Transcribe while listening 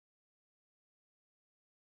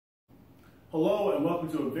Hello and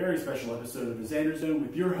welcome to a very special episode of the Xander Zone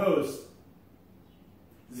with your host,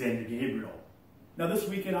 Xander Gabriel. Now this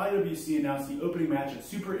weekend, IWC announced the opening match at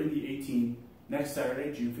Super Indy 18 next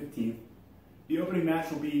Saturday, June 15th. The opening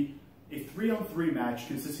match will be a 3-on-3 match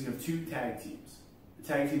consisting of two tag teams. The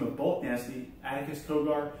tag team of Bulk Nasty, Atticus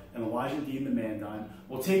Kogar, and Elijah Dean the Mandine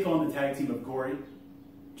will take on the tag team of Gory,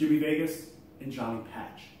 Jimmy Vegas, and Johnny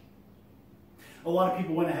Patch. A lot of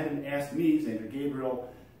people went ahead and asked me, Xander Gabriel,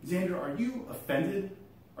 Xander, are you offended?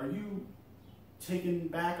 Are you taken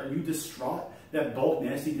back? Are you distraught that Bulk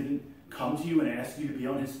Nasty didn't come to you and ask you to be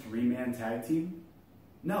on his 3-man tag team?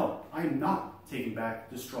 No, I am not taken back,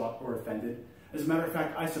 distraught, or offended. As a matter of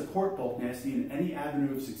fact, I support Bulk Nasty in any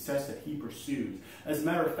avenue of success that he pursues. As a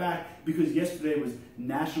matter of fact, because yesterday was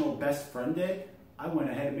National Best Friend Day, I went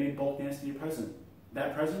ahead and made Bulk Nasty a present.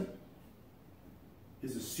 That present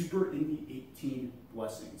is a Super Indy 18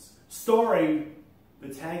 Blessings, starring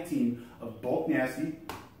the tag team of Bulk Nasty,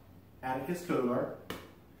 Atticus Kogar,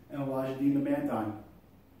 and Elijah Dean the Mandine.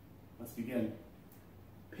 Let's begin.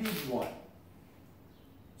 Page 1,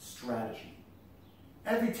 strategy.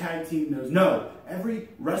 Every tag team knows, no, every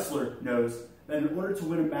wrestler knows that in order to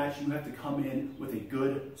win a match, you have to come in with a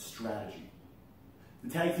good strategy. The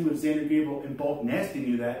tag team of Xander Gabriel and Bulk Nasty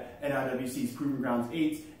knew that at IWC's Proving Grounds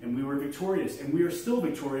 8, and we were victorious, and we are still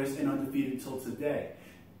victorious and undefeated till today.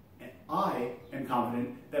 And I am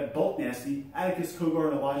confident that Bulk Nasty, Atticus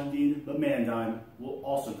Kogar, and Elijah Dean the Mandine will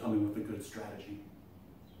also come in with a good strategy.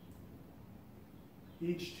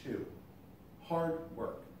 Page 2, hard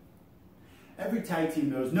work. Every tag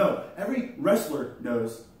team knows, no, every wrestler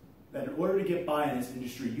knows that in order to get by in this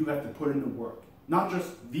industry, you have to put in the work. Not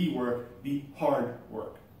just the work, the hard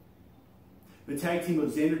work. The tag team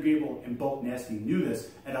of Xander Gabriel and Bulk Nasty knew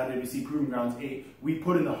this at IWC Proving Grounds 8. We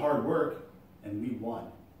put in the hard work, and we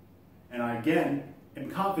won. And I, again,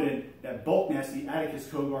 am confident that Bulk Nasty, Atticus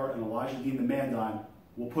Kogar, and Elijah Dean the Mandine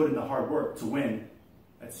will put in the hard work to win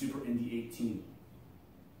at Super Indy 18.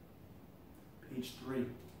 Page 3,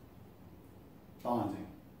 bonding.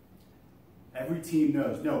 Every team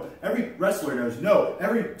knows, no, every wrestler knows, no,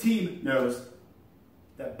 every team knows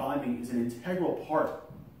that bonding is an integral part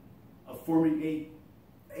of forming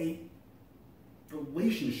a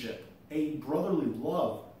relationship, a brotherly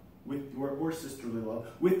love with your, or sisterly love,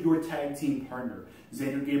 with your tag team partner.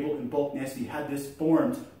 Xander Gabriel and Bulk Nasty had this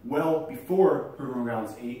formed well before Proving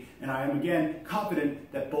Grounds 8, and I am again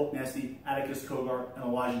confident that Bulk Nasty, Atticus Kogar, and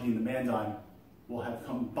Elijah Dean the Mandine will have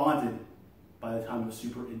come bonded by the time of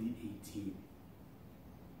Super Indy 18.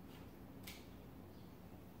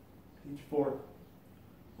 Page 4,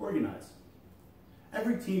 organize.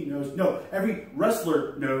 Every team knows, no, every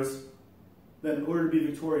wrestler knows that in order to be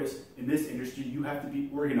victorious in this industry, you have to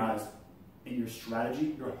be organized in your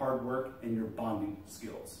strategy, your hard work, and your bonding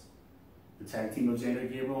skills. The tag team of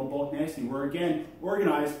Xander Gabriel and Bulk Nasty were again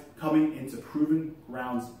organized coming into Proving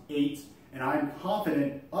Grounds 8, and I am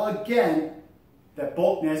confident again that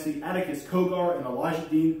Bulk Nasty, Atticus Kogar, and Elijah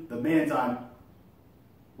Dean the Mandine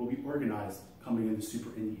will be organized coming into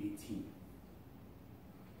Super Indy 18.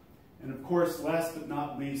 And of course, last but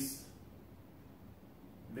not least,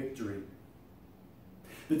 victory.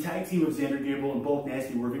 The tag team of Xander Gabriel and Bulk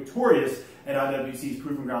Nasty were victorious at IWC's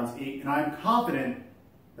Proving Grounds 8, and I am confident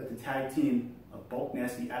that the tag team of Bulk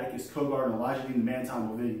Nasty, Atticus Kogar, and Elijah Dean the Mandine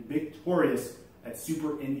will be victorious at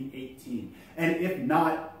Super Indy 18. And if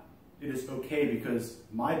not, it is okay, because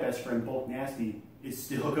my best friend Bulk Nasty is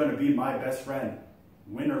still going to be my best friend,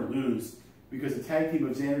 win or lose, because the tag team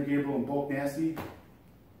of Xander Gabriel and Bulk Nasty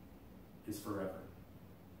is forever.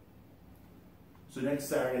 So next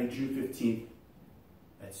Saturday, June 15th,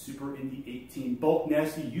 at Super Indy 18, Bulk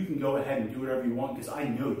Nasty, you can go ahead and do whatever you want, because I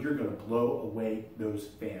know you're going to blow away those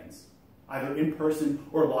fans. Either in person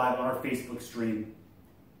or live on our Facebook stream.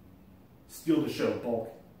 Steal the show,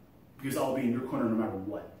 Bulk, because I'll be in your corner no matter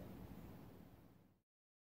what.